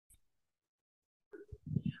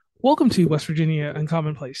Welcome to West Virginia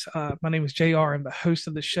Uncommonplace. My name is JR. I'm the host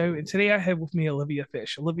of the show, and today I have with me Olivia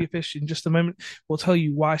Fish. Olivia Fish, in just a moment, will tell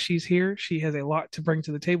you why she's here. She has a lot to bring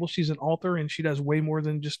to the table. She's an author, and she does way more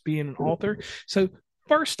than just being an author. So,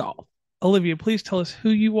 first off, Olivia, please tell us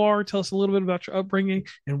who you are. Tell us a little bit about your upbringing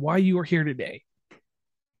and why you are here today.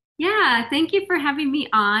 Yeah, thank you for having me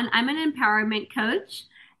on. I'm an empowerment coach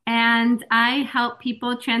and I help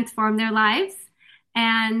people transform their lives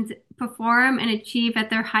and perform and achieve at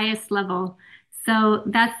their highest level. So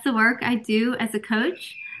that's the work I do as a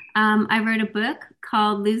coach. I wrote a book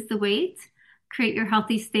called Lose the Weight, Create Your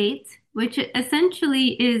Healthy State, which essentially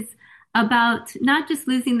is about not just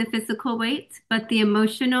losing the physical weight, but the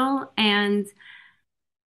emotional and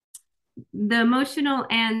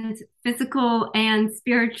physical and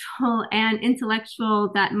spiritual and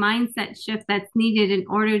intellectual, that mindset shift that's needed in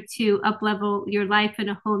order to uplevel your life in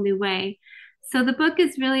a whole new way. So the book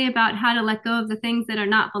is really about how to let go of the things that are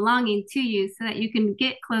not belonging to you so that you can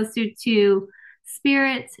get closer to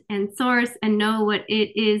spirit and source and know what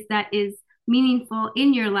it is that is meaningful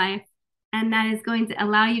in your life and that is going to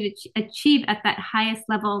allow you to achieve at that highest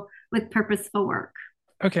level with purposeful work.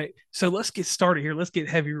 Okay, so let's get started here. Let's get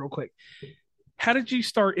heavy real quick. How did you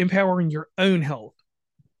start empowering your own health?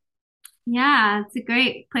 Yeah, it's a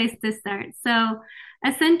great place to start. So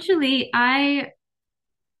essentially, I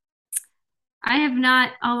have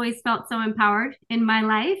not always felt so empowered in my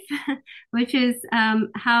life, which is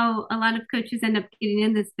how a lot of coaches end up getting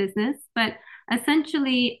in this business. But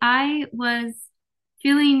essentially, I was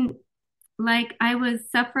feeling like I was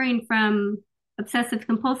suffering from obsessive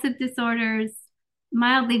compulsive disorders,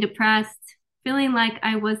 mildly depressed, feeling like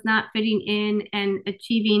I was not fitting in and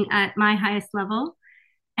achieving at my highest level.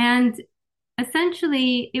 And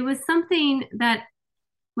essentially, it was something that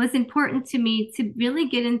was important to me to really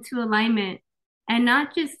get into alignment and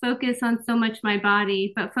not just focus on so much my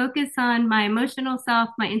body, but focus on my emotional self,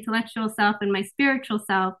 my intellectual self, and my spiritual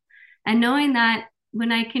self. And knowing that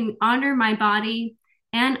when I can honor my body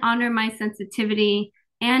and honor my sensitivity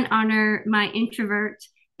and honor my introvert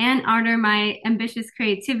and honor my ambitious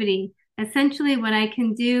creativity, essentially what I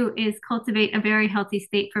can do is cultivate a very healthy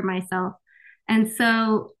state for myself. And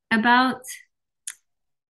so, about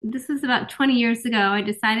this was about 20 years ago, I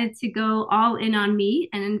decided to go all in on me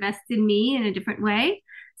and invest in me in a different way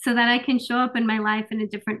so that I can show up in my life in a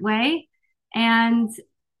different way. And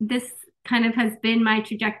this kind of has been my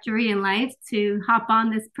trajectory in life to hop on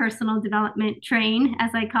this personal development train, as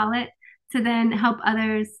I call it, to then help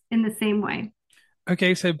others in the same way.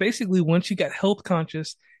 Okay, so basically, once you got health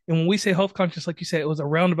conscious, and when we say health conscious, like you said, it was a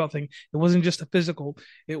roundabout thing. It wasn't just a physical;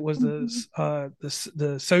 it was Mhm.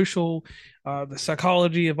 the social, the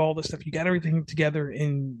psychology of all this stuff. You got everything together,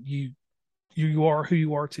 and you are who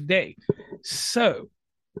you are today. So,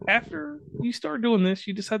 after you start doing this,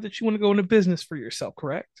 you decide that you want to go into business for yourself,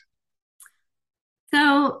 correct?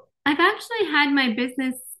 So I've actually had my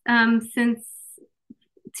business since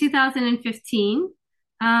 2015.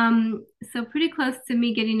 So pretty close to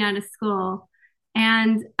me getting out of school.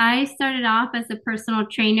 And I started off as a personal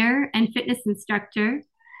trainer and fitness instructor.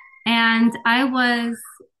 And I was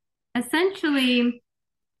essentially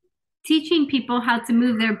teaching people how to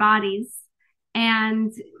move their bodies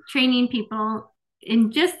and training people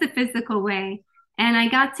in just the physical way. And I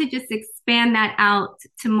got to just expand that out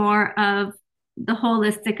to more of the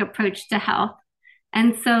holistic approach to health.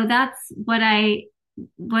 And so that's what I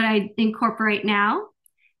incorporate now.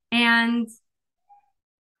 And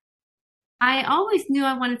I always knew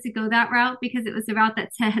I wanted to go that route because it was a route that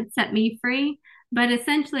had set me free. But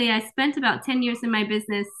essentially, I spent about 10 years in my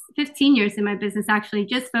business, 15 years in my business, actually,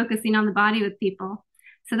 just focusing on the body with people.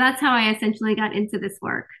 So that's how I essentially got into this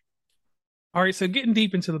work. All right, so getting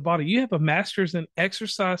deep into the body, you have a master's in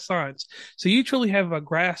exercise science, so you truly have a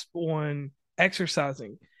grasp on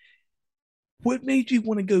exercising. What made you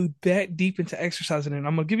want to go that deep into exercising? And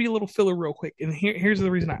I'm gonna give you a little filler real quick. And here's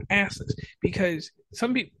the reason I ask this, because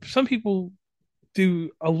some people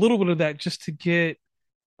do a little bit of that just to get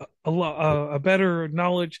a better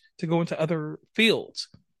knowledge to go into other fields.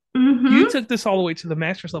 You Mm-hmm. took this all the way to the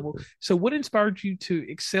master's level. So what inspired you to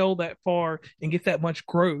excel that far and get that much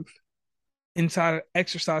growth inside of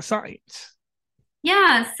exercise science?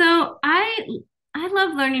 Yeah, so I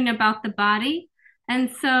love learning about the body. And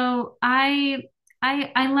so I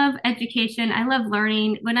love education. I love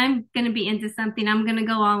learning. When I'm going to be into something, I'm going to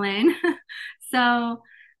go all in. So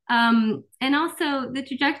and also the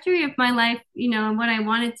trajectory of my life, and what I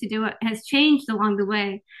wanted to do has changed along the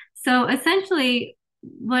way. So essentially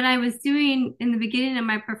what I was doing in the beginning of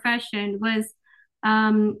my profession was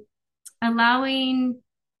um allowing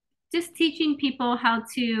just teaching people how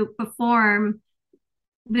to perform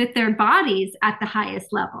with their bodies at the highest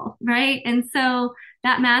level, right? And so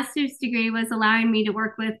that master's degree was allowing me to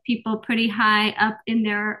work with people pretty high up in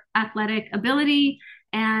their athletic ability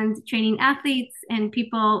and training athletes and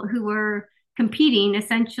people who were competing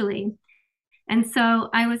essentially. And so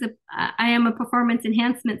I am a performance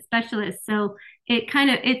enhancement specialist. So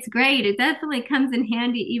it's great. It definitely comes in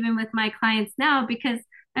handy even with my clients now because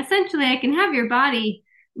essentially I can have your body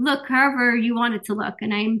look however you want it to look.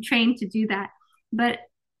 And I'm trained to do that. But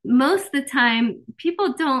most of the time,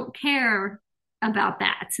 people don't care about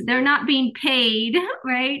that. They're not being paid,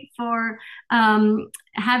 right, for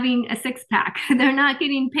having a six pack. They're not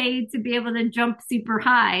getting paid to be able to jump super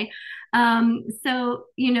high. So,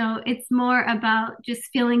 it's more about just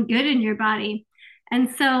feeling good in your body. And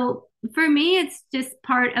so for me, it's just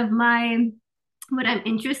part of what I'm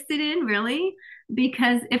interested in, really,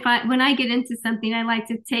 because when I get into something, I like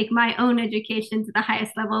to take my own education to the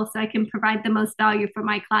highest level so I can provide the most value for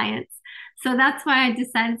my clients. So that's why I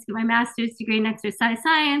decided to get my master's degree in exercise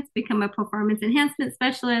science, become a performance enhancement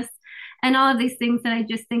specialist, and all of these things that I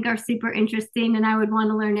just think are super interesting and I would want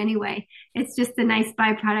to learn anyway. It's just a nice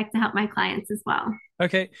byproduct to help my clients as well.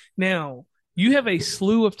 Okay. Now, you have a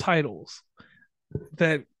slew of titles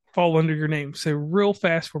that fall under your name. So, real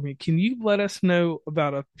fast for me, can you let us know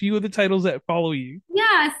about a few of the titles that follow you?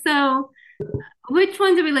 Yeah. So, which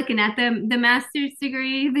ones are we looking at? The master's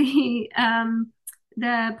degree,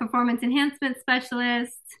 the performance enhancement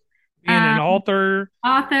specialist, Being an author.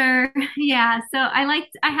 author. Yeah. So I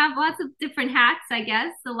have lots of different hats, I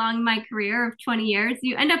guess, along my career of 20 years.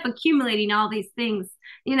 You end up accumulating all these things,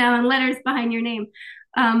 and letters behind your name.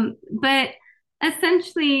 But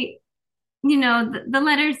essentially, the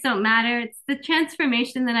letters don't matter. It's the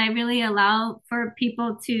transformation that I really allow for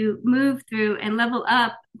people to move through and level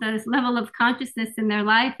up the level of consciousness in their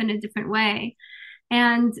life in a different way.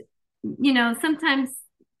 And, sometimes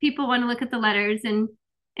people want to look at the letters and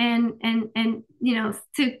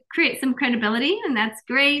to create some credibility, and that's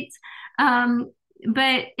great.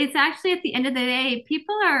 But it's actually at the end of the day,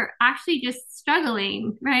 people are actually just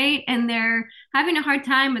struggling, right? And they're having a hard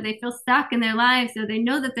time or they feel stuck in their lives or they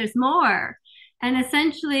know that there's more. And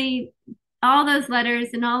essentially, all those letters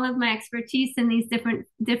and all of my expertise in these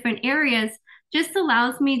different areas just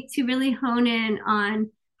allows me to really hone in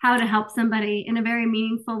on how to help somebody in a very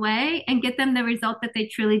meaningful way and get them the result that they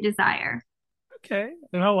truly desire. Okay.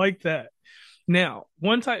 And I like that. Now,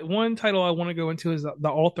 one title I want to go into is the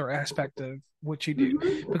author aspect of what you do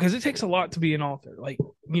Mm-hmm. because it takes a lot to be an author, like,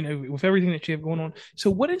 with everything that you have going on. So,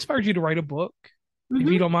 what inspired you to write a book? If you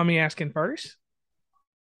Mm-hmm. don't mind me asking first.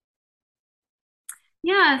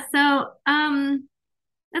 Yeah, so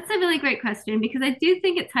that's a really great question because I do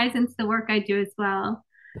think it ties into the work I do as well.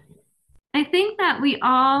 I think that we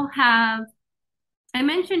all have, I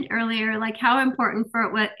mentioned earlier, like how important for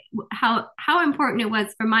it was, how important it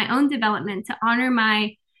was for my own development to honor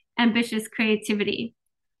my ambitious creativity.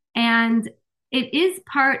 And it is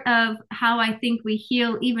part of how I think we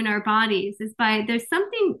heal even our bodies is by there's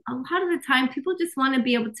something a lot of the time people just want to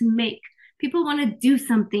be able to make. People want to do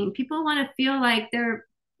something. People want to feel like they're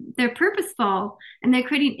purposeful and they're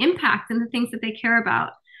creating impact in the things that they care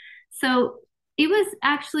about. So it was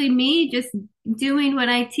actually me just doing what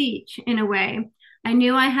I teach in a way. I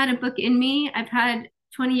knew I had a book in me. I've had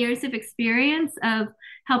 20 years of experience of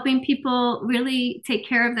helping people really take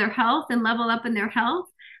care of their health and level up in their health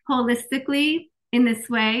holistically in this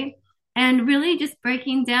way and really just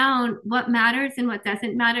breaking down what matters and what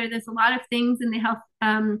doesn't matter. There's a lot of things in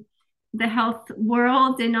the health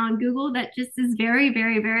world and on Google that just is very,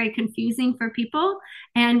 very, very confusing for people.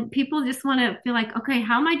 And people just want to feel like, okay,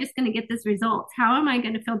 how am I just going to get this result? How am I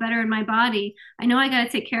going to feel better in my body? I know I got to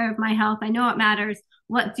take care of my health. I know it matters.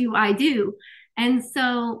 What do I do? And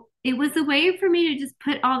so it was a way for me to just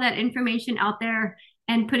put all that information out there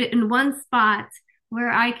and put it in one spot where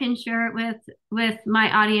I can share it with my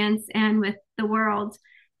audience and with the world.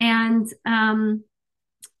 And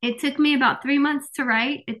it took me about 3 months to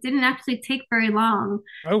write. It didn't actually take very long.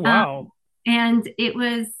 Oh, Um, wow. and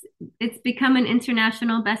it's become an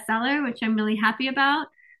international bestseller, which I'm really happy about.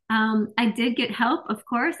 I did get help, of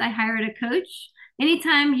course. I hired a coach.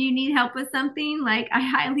 Anytime you need help with something, like I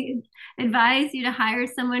highly advise you to hire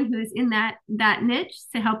someone who is in that niche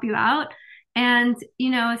to help you out. And,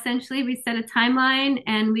 essentially we set a timeline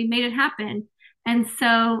and we made it happen. And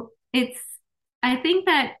so I think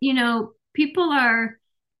that, people are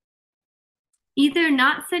either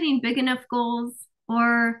not setting big enough goals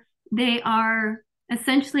or they are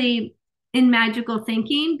essentially in magical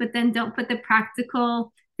thinking, but then don't put the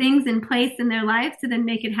practical things in place in their life to then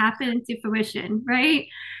make it happen into fruition, right?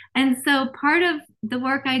 And so part of the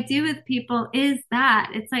work I do with people is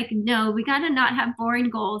that it's like, no, we got to not have boring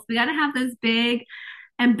goals. We got to have those big,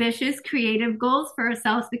 ambitious, creative goals for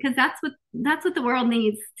ourselves because that's what the world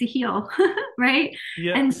needs to heal, right?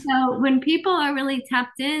 And Yes. so when people are really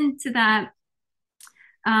tapped into that,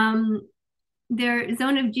 um, their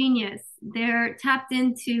zone of genius, they're tapped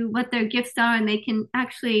into what their gifts are, and they can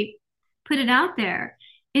actually put it out there.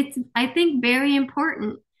 It's, I think, very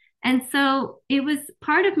important. And so it was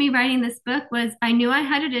part of me writing this book was I knew I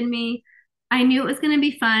had it in me. I knew it was going to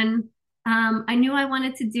be fun. I knew I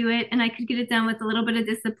wanted to do it and I could get it done with a little bit of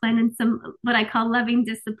discipline and some what I call loving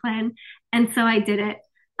discipline. And so I did it.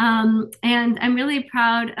 And I'm really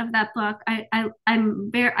proud of that book.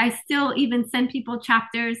 I still even send people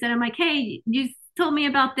chapters that I'm like, hey, you told me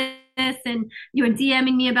about this and you were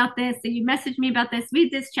DMing me about this and you messaged me about this.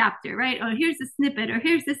 Read this chapter, right? Or here's a snippet or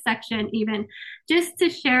here's this section, even just to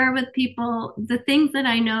share with people the things that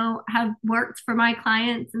I know have worked for my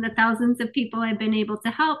clients and the thousands of people I've been able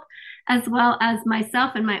to help, as well as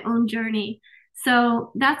myself and my own journey.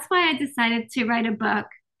 So that's why I decided to write a book.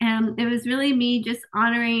 And it was really me just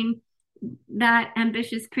honoring that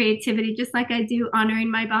ambitious creativity, just like I do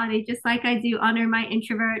honoring my body, just like I do honor my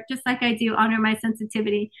introvert, just like I do honor my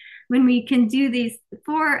sensitivity. When we can do these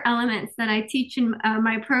four elements that I teach in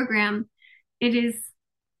my program, it is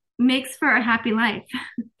makes for a happy life.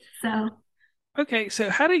 So, Okay,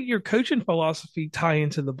 so how did your coaching philosophy tie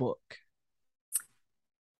into the book?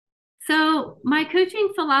 so my coaching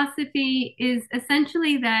philosophy is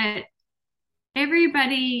essentially that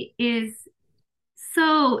everybody is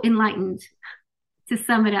so enlightened, to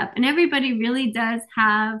sum it up, and everybody really does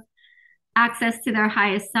have access to their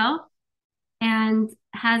highest self and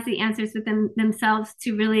has the answers within themselves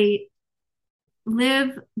to really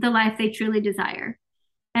live the life they truly desire.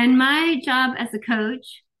 And my job as a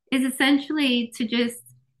coach is essentially to just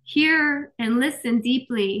hear and listen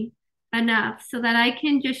deeply enough so that I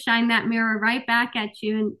can just shine that mirror right back at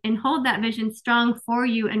you and hold that vision strong for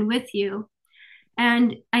you and with you.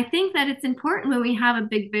 And I think that it's important when we have a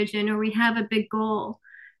big vision or we have a big goal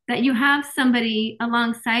that you have somebody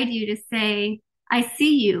alongside you to say, I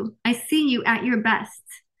see you at your best.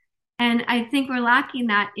 And I think we're lacking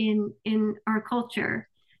that in our culture.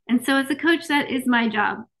 And so as a coach, that is my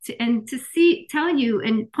job to see, tell you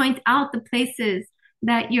and point out the places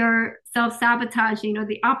that you're self-sabotaging or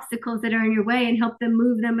the obstacles that are in your way and help them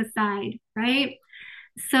move them aside, right?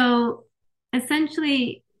 So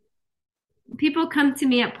essentially, people come to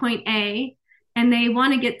me at point A and they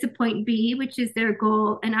want to get to point B, which is their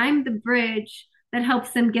goal, and I'm the bridge that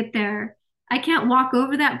helps them get there. I can't walk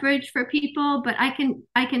over that bridge for people, but I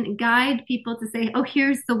can guide people to say, "Oh,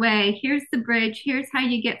 here's the way. Here's the bridge. Here's how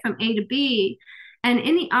you get from A to B." And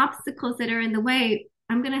any obstacles that are in the way,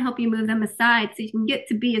 I'm going to help you move them aside so you can get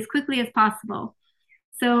to B as quickly as possible.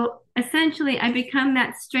 So essentially, I become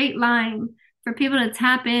that straight line for people to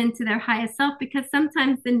tap into their highest self because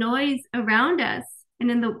sometimes the noise around us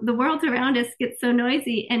and in the world around us gets so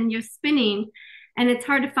noisy and you're spinning and it's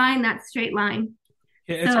hard to find that straight line.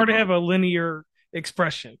 Yeah, it's So hard to have a linear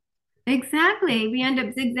expression. exactly, we end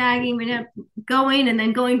up zigzagging, we end up going and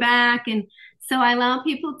then going back. And so I allow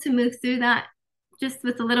people to move through that just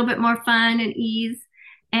with a little bit more fun and ease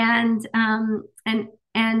and and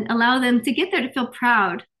allow them to get there to feel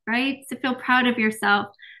proud, right? To feel proud of yourself.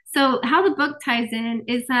 So how the book ties in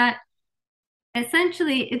is that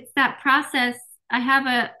essentially it's that process. I have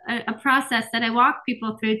a process that I walk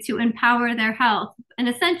people through to empower their health and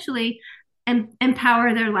essentially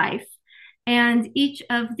empower their life. And each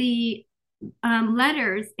of the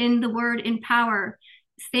letters in the word empower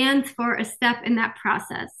stands for a step in that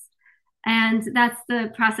process. And that's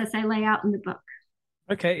the process I lay out in the book.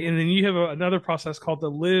 Okay, and then you have another process called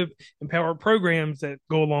the Live Empower programs that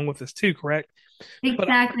go along with this too, correct? But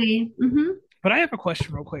Exactly. but I have a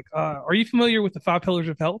question real quick. Are you familiar with the five pillars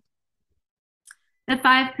of health? The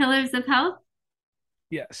five pillars of health.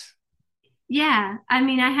 Yes. Yeah, I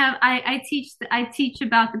mean, I teach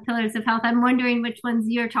about the pillars of health. I'm wondering which ones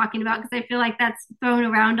you're talking about because I feel like that's thrown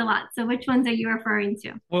around a lot. So which ones are you referring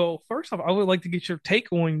to? Well, first off, I would like to get your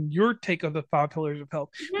take on your take of the five pillars of health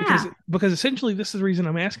Yeah. because essentially this is the reason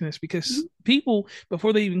I'm asking this because Mhm. people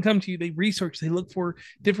before they even come to you, they research, they look for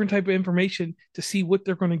different type of information to see what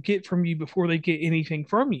they're going to get from you before they get anything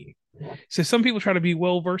from you. So some people try to be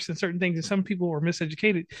well versed in certain things, and some people are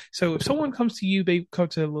miseducated. So if someone comes to you, they come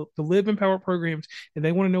to the Live Empower programs, and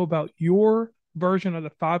they want to know about your version of the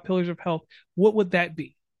five pillars of health. What would that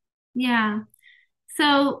be? Yeah.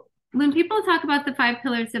 So when people talk about the five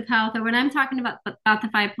pillars of health, or when I'm talking about the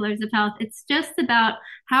five pillars of health, it's just about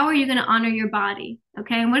how are you going to honor your body,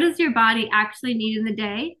 okay? And what does your body actually need in the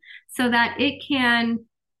day so that it can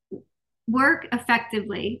work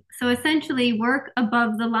effectively. So essentially, work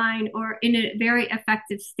above the line or in a very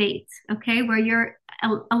effective state, okay, where you're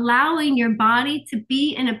allowing your body to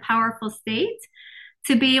be in a powerful state,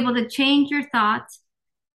 to be able to change your thoughts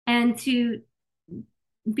and to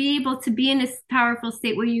be able to be in a powerful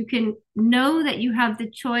state where you can know that you have the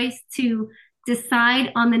choice to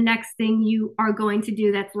decide on the next thing you are going to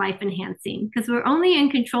do that's life enhancing. Because we're only in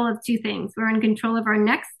control of two things, we're in control of our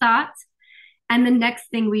next thought and the next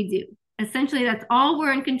thing we do. Essentially, that's all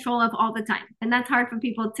we're in control of all the time. And that's hard for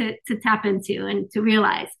people to tap into and to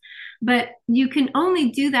realize. But you can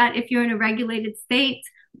only do that if you're in a regulated state,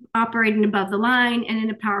 operating above the line and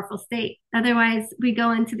in a powerful state. Otherwise, we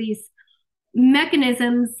go into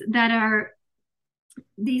mechanisms that are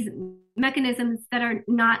these mechanisms that are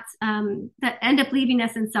not that end up leaving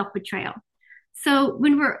us in self-betrayal. So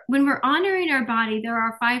when we're honoring our body, there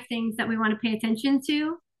are five things that we want to pay attention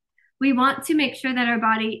to. We want to make sure that our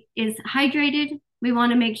body is hydrated. We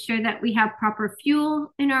want to make sure that we have proper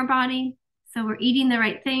fuel in our body. So we're eating the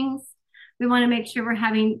right things. We want to make sure we're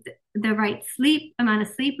having the right amount of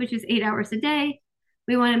sleep, which is 8 hours a day.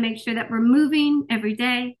 We want to make sure that we're moving every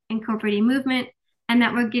day, incorporating movement, and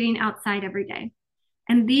that we're getting outside every day.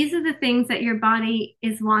 And these are the things that your body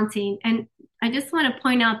is wanting. And I just want to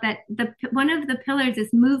point out that one of the pillars is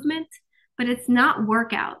movement, but it's not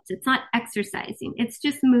workouts. It's not exercising. It's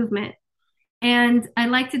just movement. And I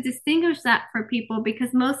like to distinguish that for people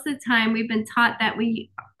because most of the time we've been taught that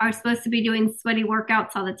we are supposed to be doing sweaty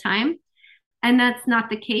workouts all the time. And that's not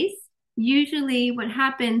the case. Usually, what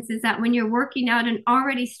happens is that when you're working out an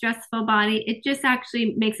already stressful body, it just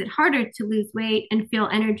actually makes it harder to lose weight and feel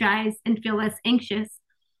energized and feel less anxious.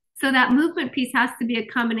 So, that movement piece has to be a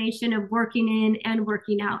combination of working in and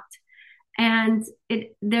working out. And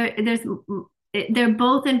they're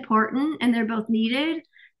both important and they're both needed,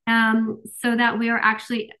 so that we are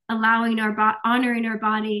actually honoring our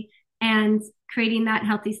body and creating that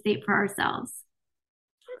healthy state for ourselves.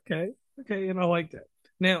 Okay. Okay. And I like that.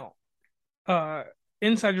 Now, uh,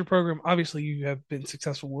 inside your program, obviously you have been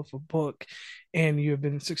successful with a book and you have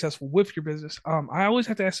been successful with your business. I always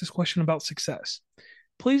have to ask this question about success.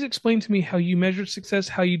 Please explain to me how you measure success,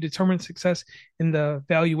 how you determine success, and the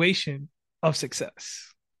valuation of success.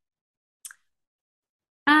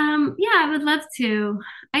 Yeah, I would love to.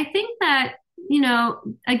 I think that,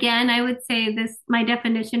 again, I would say my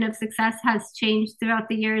definition of success has changed throughout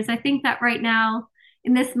the years. I think that right now,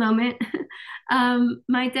 in this moment,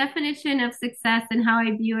 my definition of success and how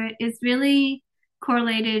I view it is really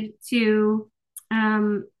correlated to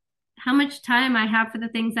how much time I have for the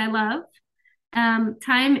things I love.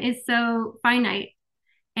 Time is so finite.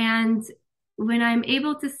 And when I'm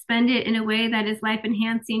able to spend it in a way that is life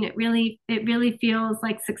enhancing, it really feels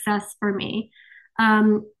like success for me.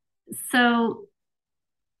 Um, so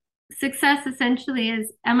success essentially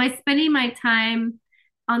is, am I spending my time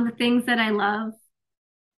on the things that I love?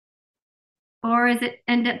 Or is it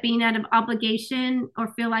end up being out of obligation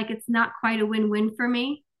or feel like it's not quite a win-win for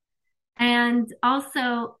me? And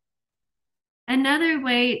also another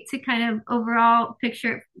way to kind of overall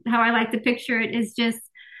picture how I like to picture it is just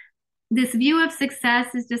this view of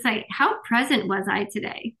success is just like, how present was I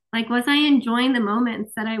today? Like, was I enjoying the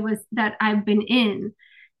moments that I've been in?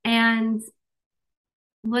 And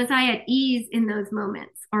was I at ease in those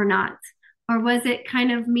moments or not? Or was it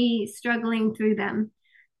kind of me struggling through them?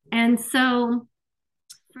 And so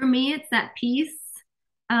for me, it's that peace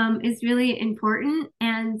is really important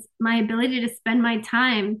and my ability to spend my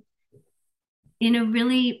time in a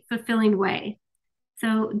really fulfilling way.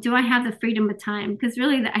 So, do I have the freedom of time? Because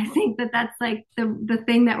really, I think that that's like the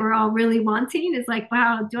thing that we're all really wanting is like,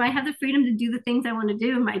 wow, do I have the freedom to do the things I want to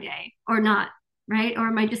do in my day or not? Right? Or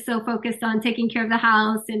am I just so focused on taking care of the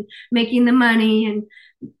house and making the money and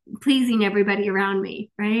pleasing everybody around me?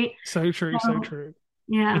 Right? So true, so So, true.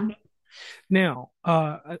 yeah. Now,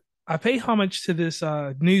 I pay homage to this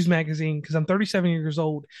news magazine because I'm 37 years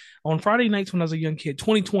old. On Friday nights when I was a young kid,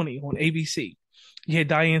 2020 on ABC, you had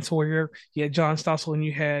Diane Sawyer, you had John Stossel, and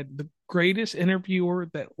you had the greatest interviewer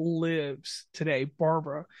that lives today,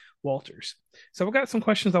 Barbara Walters. So I've got some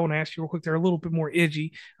questions I want to ask you real quick. They're a little bit more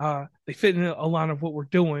edgy. They fit in a line of what we're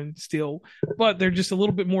doing still, but they're just a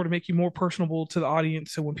little bit more to make you more personable to the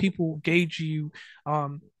audience. So when people gauge you,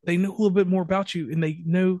 they know a little bit more about you and they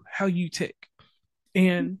know how you tick.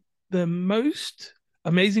 And the most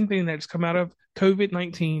amazing thing that's come out of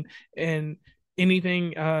COVID-19 and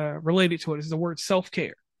anything related to it is the word self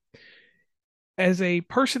care. as a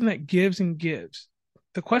person that gives and gives,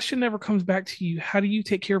 the question never comes back to you, how do you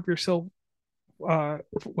take care of yourself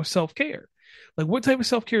with self care? Like, what type of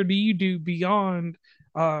self care do you do beyond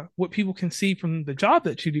what people can see from the job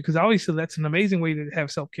that you do? Because obviously, that's an amazing way to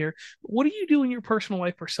have self care. What do you do in your personal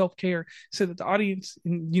life for self care so that the audience,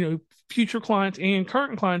 and future clients and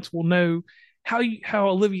current clients will know how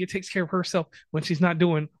Olivia takes care of herself when she's not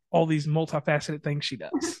doing all these multifaceted things she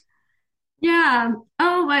does? Yeah.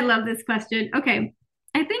 Oh, I love this question. Okay.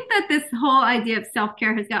 I think that this whole idea of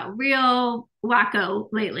self-care has got real wacko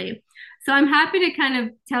lately. So I'm happy to kind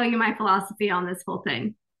of tell you my philosophy on this whole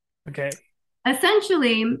thing. Okay,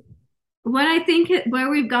 Essentially, what I think where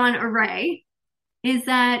we've gone array is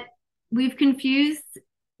that we've confused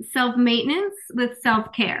self-maintenance with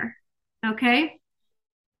self-care. Okay.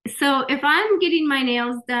 So if I'm getting my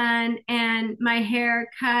nails done and my hair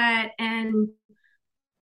cut and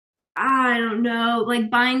I don't know, like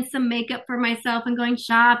buying some makeup for myself and going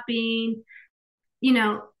shopping, you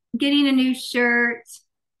know, getting a new shirt,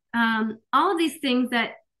 all of these things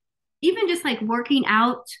that even just like working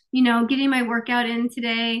out, getting my workout in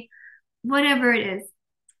today, whatever it is.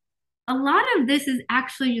 A lot of this is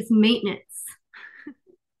actually just maintenance.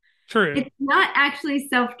 true. It's not actually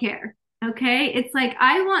self care. Okay. It's like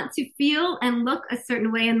I want to feel and look a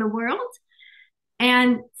certain way in the world.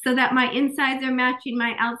 And so that my insides are matching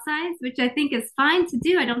my outsides, which I think is fine to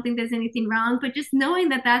do. I don't think there's anything wrong, but just knowing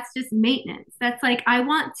that that's just maintenance. That's like, I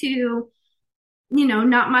want to,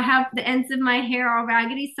 not have the ends of my hair all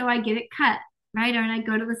raggedy, so I get it cut, right? Or and I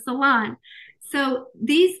go to the salon. So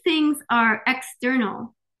these things are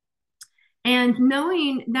external. And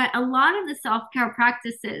knowing that a lot of the self care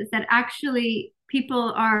practices that actually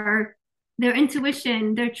people are, their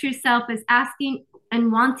intuition, their true self is asking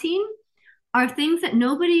and wanting are things that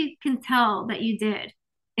nobody can tell that you did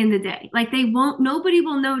in the day. Like nobody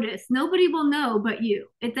will notice, nobody will know but you.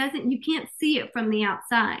 You can't see it from the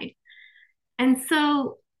outside. And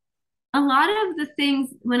so a lot of the things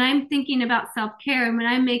when I'm thinking about self care and when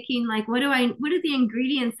I'm making like, what are the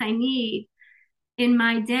ingredients I need in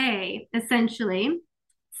my day, essentially,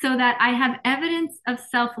 so that I have evidence of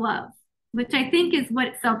self love, which I think is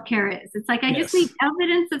what self care is. It's like I just need Yes.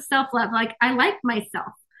 evidence of self love. Like I like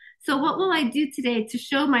myself. So, what will I do today to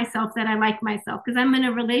show myself that I like myself? Because I'm in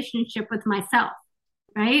a relationship with myself,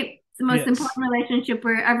 right? It's the most Yes. important relationship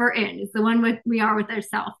we're ever in, is the one we are with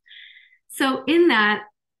ourselves. So, in that,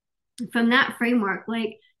 from that framework,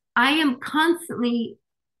 like I am constantly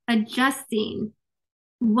adjusting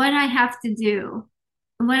what I have to do,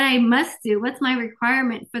 what I must do, what's my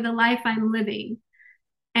requirement for the life I'm living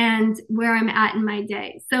and where I'm at in my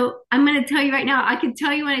day. So I'm going to tell you right now, I can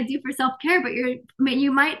tell you what I do for self-care, but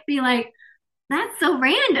you might be like, that's so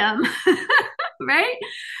random, right?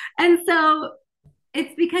 And so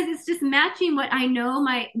it's because it's just matching what I know,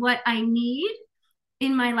 what I need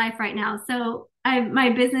in my life right now. So my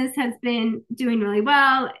business has been doing really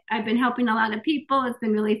well. I've been helping a lot of people. It's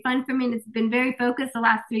been really fun for me. And it's been very focused the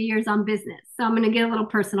last 3 years on business. So I'm going to get a little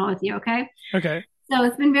personal with you. Okay. Okay. So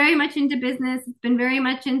it's been very much into business. It's been very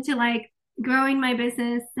much into like growing my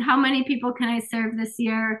business. How many people can I serve this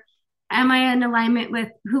year? Am I in alignment with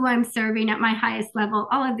who I'm serving at my highest level?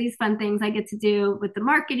 All of these fun things I get to do with the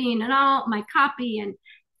marketing and all my copy and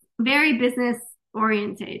very business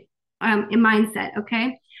oriented in mindset.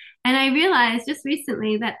 Okay. And I realized just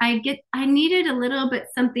recently that I needed a little bit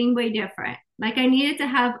something way different. Like I needed to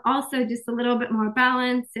have also just a little bit more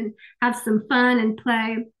balance and have some fun and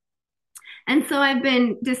play. And so I've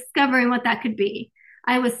been discovering what that could be.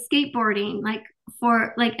 I was skateboarding like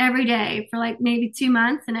for like every day for like maybe 2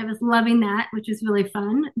 months, and I was loving that, which was really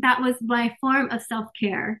fun. That was my form of self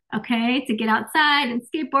care, okay, to get outside and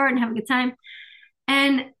skateboard and have a good time.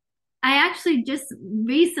 And I actually just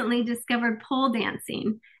recently discovered pole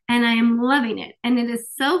dancing and I am loving it. And it is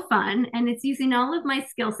so fun. And it's using all of my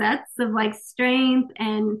skill sets of like strength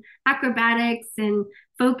and acrobatics and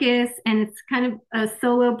focus. And it's kind of a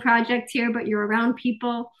solo project here, but you're around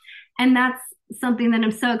people. And that's something that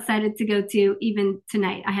I'm so excited to go to even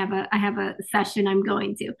tonight. I have a session I'm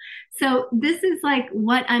going to. So this is like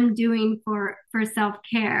what I'm doing for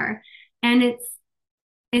self-care. And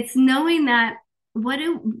it's knowing that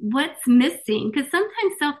what's missing, because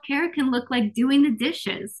sometimes self-care can look like doing the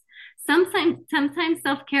dishes. Sometimes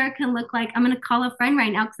self-care can look like I'm going to call a friend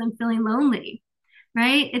right now because I'm feeling lonely,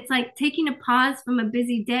 right? It's like taking a pause from a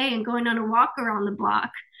busy day and going on a walk around the block.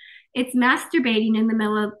 It's masturbating in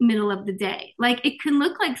the middle of the day. Like it can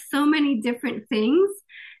look like so many different things.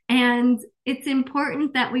 And it's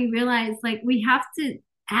important that we realize like we have to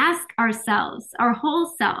ask ourselves, our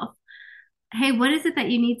whole self, hey, what is it that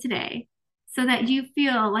you need today? so that you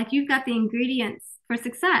feel like you've got the ingredients for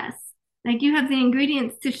success. Like you have the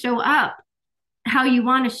ingredients to show up how you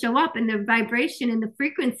want to show up and the vibration and the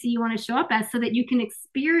frequency you want to show up as so that you can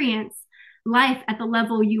experience life at the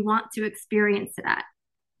level you want to experience it at.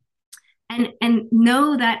 And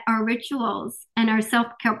know that our rituals and our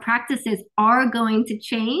self-care practices are going to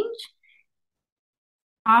change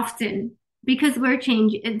often because we're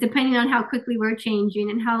changing depending on how quickly we're changing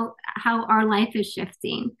and how our life is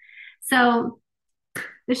shifting. So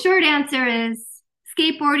the short answer is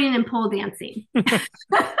skateboarding and pole dancing.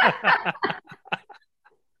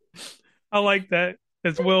 I like that.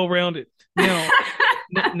 It's well rounded.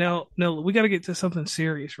 Now, we got to get to something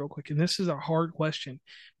serious real quick. And this is a hard question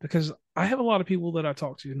because I have a lot of people that I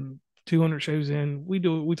talk to, and 200 shows in, we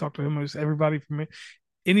talk to almost everybody from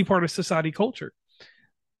any part of society culture.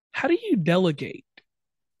 How do you delegate?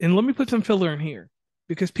 And let me put some filler in here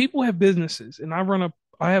because people have businesses and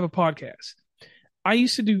I have a podcast. I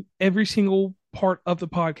used to do every single part of the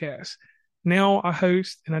podcast. Now I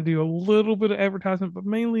host and I do a little bit of advertisement, but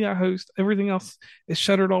mainly I host. Everything else is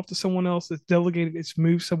shuttered off to someone else. It's delegated. It's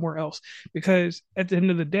moved somewhere else because at the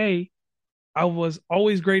end of the day, I was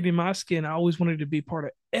always great in my skin. I always wanted to be part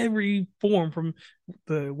of every form, from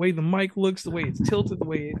the way the mic looks, the way it's tilted, the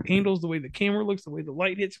way it handles, the way the camera looks, the way the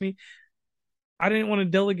light hits me. I didn't want to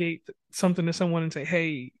delegate something to someone and say,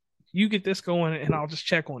 hey, you get this going and I'll just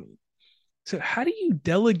check on you. So how do you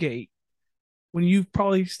delegate when you've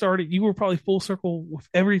probably started, you were probably full circle with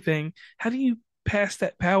everything? How do you pass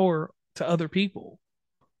that power to other people?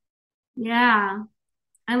 Yeah,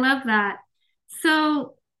 I love that.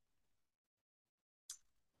 So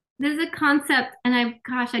there's a concept, and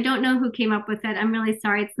I don't know who came up with it. I'm really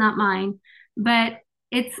sorry, it's not mine, but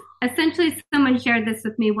it's essentially someone shared this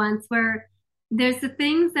with me once where there's the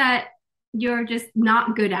things that you're just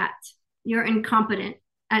not good at, you're incompetent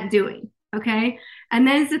at doing, okay? And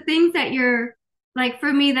then there's the things that you're like,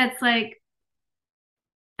 for me, that's like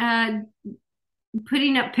uh,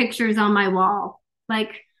 putting up pictures on my wall.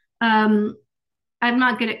 Like, I'm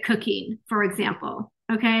not good at cooking, for example,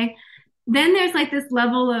 okay? Then there's like this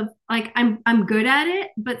level of like I'm good at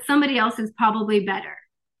it, but somebody else is probably better.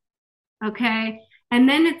 Okay. And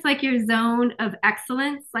then it's like your zone of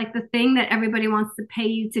excellence, like the thing that everybody wants to pay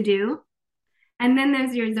you to do. And then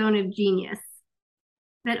there's your zone of genius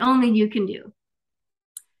that only you can do.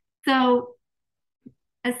 So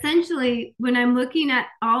essentially, when I'm looking at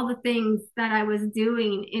all the things that I was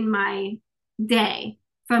doing in my day,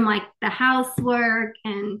 from like the housework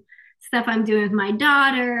and stuff I'm doing with my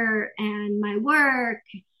daughter and my work,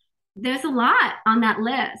 there's a lot on that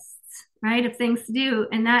list, right, of things to do,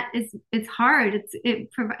 and it's hard.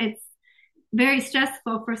 It's very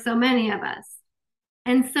stressful for so many of us.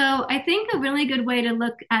 And so I think a really good way to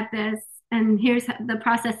look at this, and here's the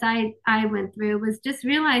process I went through, was just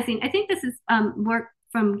realizing, I think this is work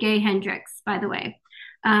from Gay Hendricks, by the way,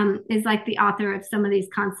 is like the author of some of these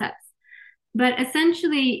concepts. But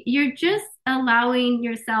essentially, you're just allowing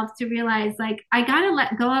yourself to realize, like, I got to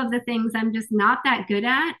let go of the things I'm just not that good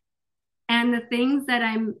at, and the things that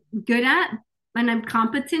I'm good at and I'm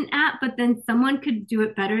competent at, but then someone could do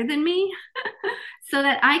it better than me so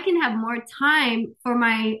that I can have more time for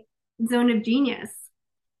my zone of genius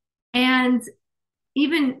and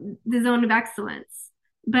even the zone of excellence.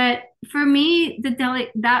 But for me,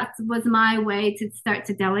 that was my way to start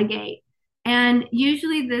to delegate. And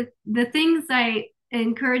usually the things I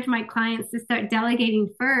encourage my clients to start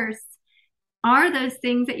delegating first are those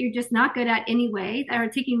things that you're just not good at anyway, that are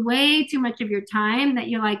taking way too much of your time, that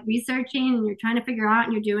you're like researching and you're trying to figure out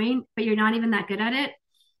and you're doing, but you're not even that good at it.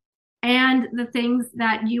 And the things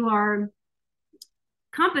that you are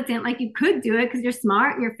competent, like you could do it because you're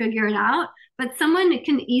smart and you're figuring it out, but someone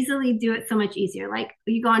can easily do it so much easier. Like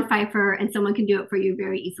you go on Fiverr and someone can do it for you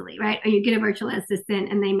very easily, right? Or you get a virtual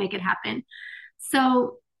assistant and they make it happen.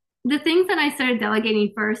 So the things that I started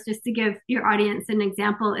delegating first, just to give your audience an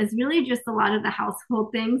example, is really just a lot of the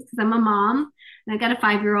household things, because I'm a mom and I got a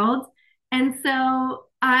 5-year-old. And so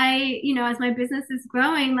as my business is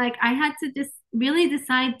growing, like I had to just really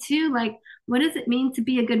decide too, like, what does it mean to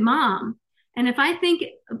be a good mom? And if I think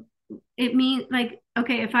it means like,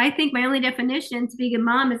 okay, if I think my only definition to be a good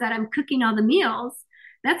mom is that I'm cooking all the meals,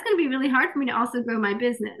 that's going to be really hard for me to also grow my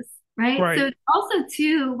business. Right. Right. So also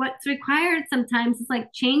too, what's required sometimes is like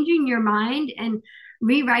changing your mind and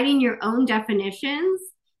rewriting your own definitions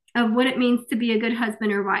of what it means to be a good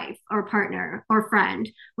husband or wife or partner or friend,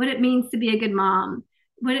 what it means to be a good mom,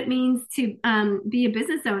 what it means to be a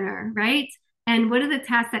business owner, right? And what are the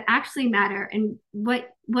tasks that actually matter, and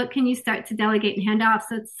what can you start to delegate and hand off?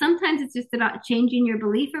 So sometimes it's just about changing your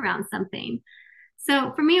belief around something.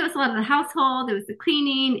 So for me, it was a lot of the household. It was the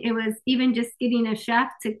cleaning. It was even just getting a chef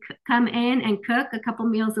to come in and cook a couple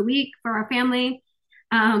meals a week for our family.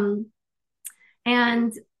 Um,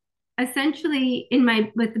 and essentially, in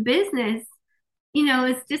my with the business,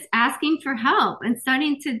 it's just asking for help and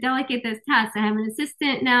starting to delegate those tasks. I have an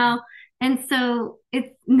assistant now. And so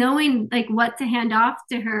it's knowing like what to hand off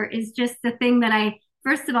to her is just the thing that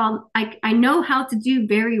first of all, I know how to do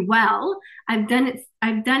very well. I've done it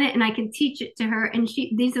and I can teach it to her. And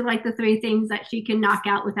these are like the three things that she can knock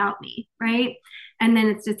out without me. Right. And then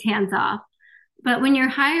it's just hands off. But when you're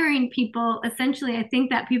hiring people, essentially, I think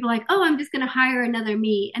that people are like, oh, I'm just going to hire another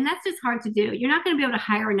me. And that's just hard to do. You're not going to be able to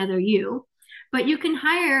hire another you, but you can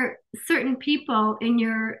hire certain people in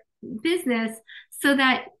your business so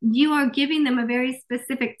that you are giving them a very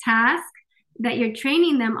specific task that you're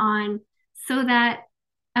training them on so that,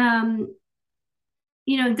 um,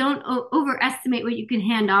 don't overestimate what you can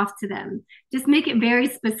hand off to them. Just make it very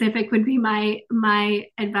specific would be my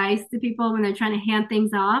advice to people when they're trying to hand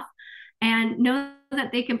things off, and know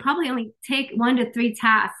that they can probably only take 1 to 3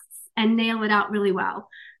 tasks and nail it out really well.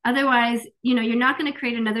 Otherwise, you're not going to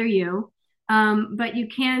create another you, but you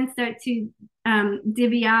can start to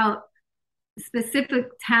divvy out specific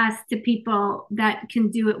tasks to people that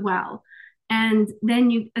can do it well. And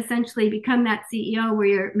then you essentially become that CEO where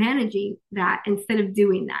you're managing that instead of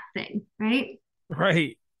doing that thing, right?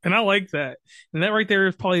 Right. And I like that. And that right there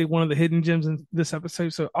is probably one of the hidden gems in this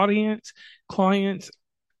episode. So audience, clients,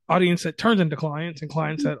 audience that turns into clients and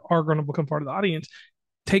clients that are going to become part of the audience.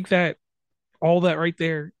 Take that, all that right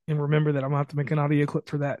there, and remember that I'm going to have to make an audio clip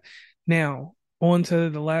for that. Now, on to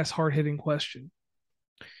the last hard hitting question.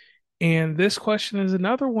 And this question is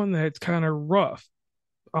another one that's kind of rough.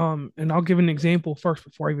 And I'll give an example first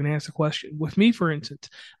before I even ask the question. With me, for instance,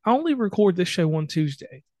 I only record this show on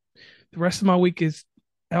Tuesday. The rest of my week is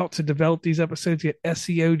out to develop these episodes, get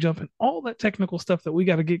SEO jumping, all that technical stuff that we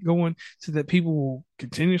got to get going so that people will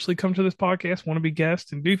continuously come to this podcast, want to be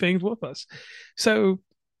guests, and do things with us. So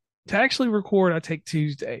to actually record, I take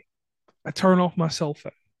Tuesday. I turn off my cell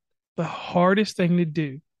phone. The hardest thing to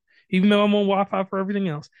do, even though I'm on Wi-Fi for everything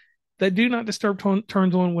else, that do not disturb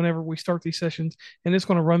turns on whenever we start these sessions, and it's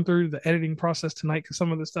going to run through the editing process tonight because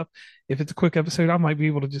some of the stuff, if it's a quick episode, I might be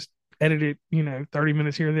able to just edit it, 30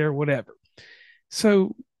 minutes here or there, whatever.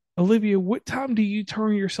 So, Olivia, what time do you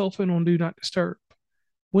turn your cell phone on do not disturb?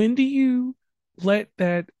 When do you let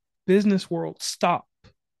that business world stop?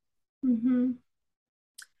 Mm-hmm.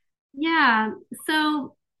 Yeah.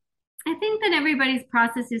 So I think that everybody's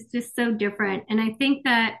process is just so different. And I think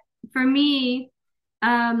that for me,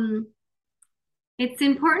 um, it's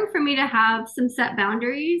important for me to have some set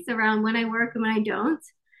boundaries around when I work and when I don't.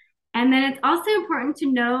 And then it's also important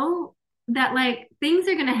to know that like things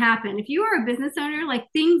are going to happen. If you are a business owner, like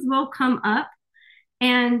things will come up,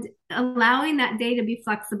 and allowing that day to be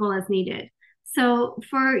flexible as needed. So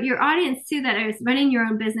for your audience too that is running your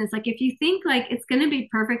own business, like if you think like it's going to be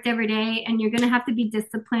perfect every day and you're going to have to be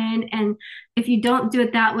disciplined, and if you don't do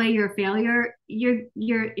it that way, you're a failure, you're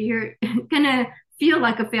going to feel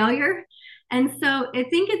like a failure. And so I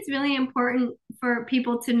think it's really important for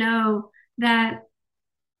people to know that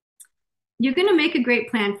you're going to make a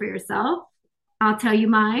great plan for yourself. I'll tell you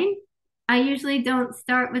mine. I usually don't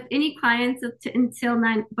start with any clients until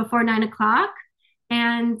before 9 o'clock.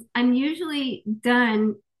 And I'm usually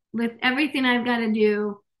done with everything I've got to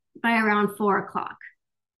do by around 4 o'clock,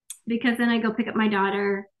 because then I go pick up my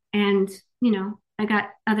daughter and, I got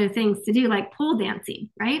other things to do like pole dancing,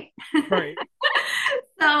 right? Right.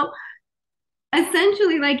 So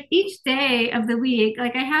essentially, like each day of the week,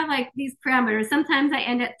 like I have like these parameters. Sometimes I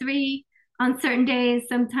end at 3 on certain days.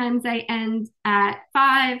 Sometimes I end at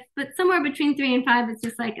 5, but somewhere between 3 and 5, it's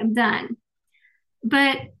just like I'm done.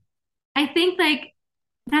 But I think like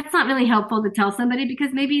that's not really helpful to tell somebody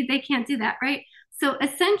because maybe they can't do that, right? So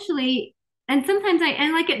essentially, and sometimes I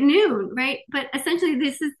end like at noon, right? But essentially,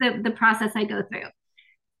 this is the process I go through.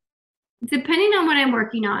 Depending on what I'm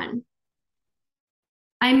working on,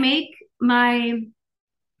 I make my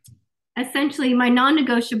essentially my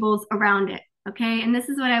non-negotiables around it. Okay. And this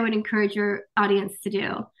is what I would encourage your audience to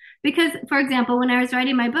do. Because, for example, when I was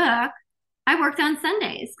writing my book, I worked on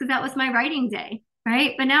Sundays because that was my writing day.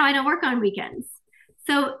 Right. But now I don't work on weekends.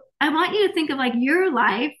 So I want you to think of like your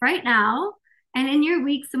life right now and in your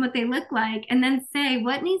weeks and what they look like, and then say,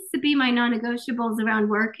 what needs to be my non negotiables around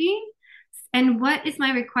working? And what is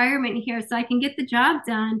my requirement here so I can get the job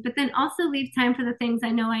done, but then also leave time for the things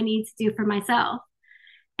I know I need to do for myself.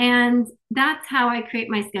 And that's how I create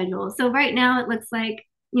my schedule. So right now it looks like,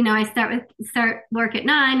 I start work at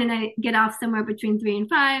 9 and I get off somewhere between 3 and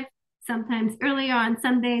 5, sometimes earlier on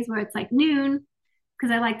some days where it's like noon.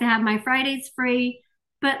 because I like to have my Fridays free.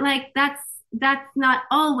 But like that's not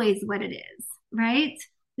always what it is, right?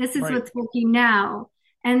 This is Right. what's working now.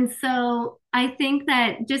 And so I think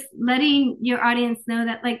that just letting your audience know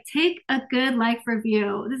that like take a good life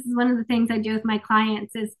review. This is one of the things I do with my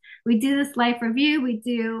clients is we do this life review, we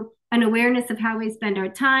do an awareness of how we spend our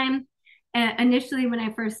time initially when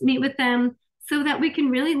I first meet with them so that we can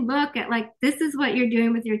really look at like this is what you're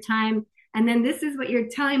doing with your time and then this is what you're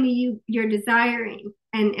telling me you're desiring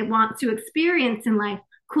and it wants to experience in life.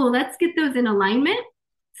 Cool, let's get those in alignment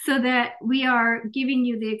so that we are giving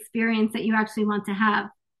you the experience that you actually want to have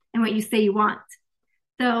and what you say you want.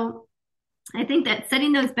 So I think that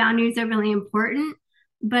setting those boundaries are really important,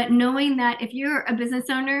 but knowing that if you're a business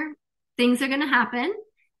owner, things are going to happen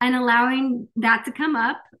and allowing that to come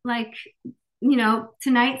up. Like,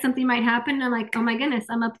 tonight something might happen. And I'm like, oh my goodness,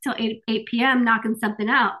 I'm up till 8 p.m. knocking something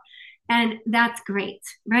out. And that's great,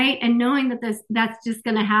 right? And knowing that that's just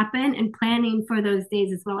going to happen and planning for those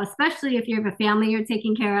days as well, especially if you have a family you're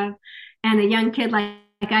taking care of and a young kid like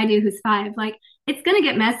I do who's 5, like it's going to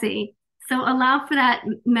get messy. So allow for that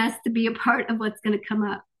mess to be a part of what's going to come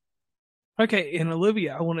up. Okay. And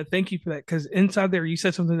Olivia, I want to thank you for that because inside there you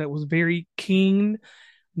said something that was very keen,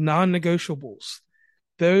 non-negotiables.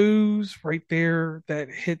 Those right there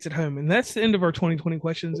that hits it home. And that's the end of our 2020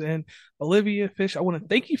 questions. And Olivia Fish, I want to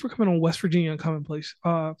thank you for coming on West Virginia Commonplace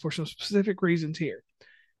for some specific reasons here.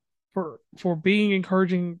 For being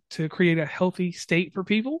encouraging to create a healthy state for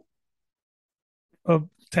people, a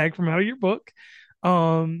tag from out of your book.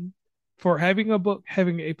 Um, for having a book,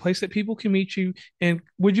 having a place that people can meet you. And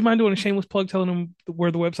would you mind doing a shameless plug telling them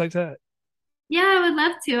where the website's at? Yeah, I would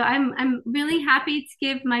love to. I'm really happy to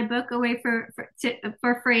give my book away for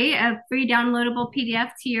free, a free downloadable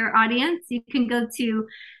PDF to your audience. You can go to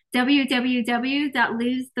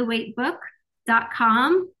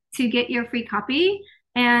www.losetheweightbook.com to get your free copy.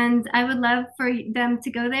 And I would love for them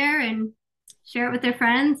to go there and share it with their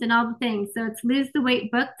friends and all the things. So it's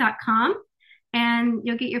losetheweightbook.com and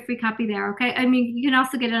you'll get your free copy there. Okay. I mean, you can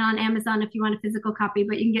also get it on Amazon if you want a physical copy,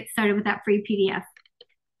 but you can get started with that free PDF.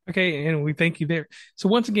 Okay, and we thank you there. So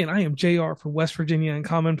once again, I am JR from West Virginia and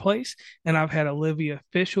Commonplace, and I've had Olivia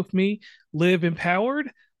Fish with me. Live Empowered,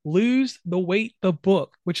 Lose the Weight, the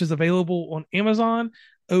book, which is available on Amazon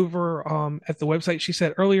over at the website she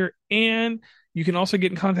said earlier. And you can also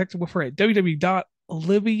get in contact with her at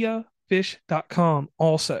www.oliviafish.com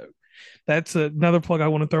also. That's another plug I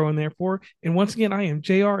want to throw in there for. And once again, I am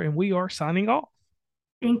JR, and we are signing off.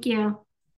 Thank you.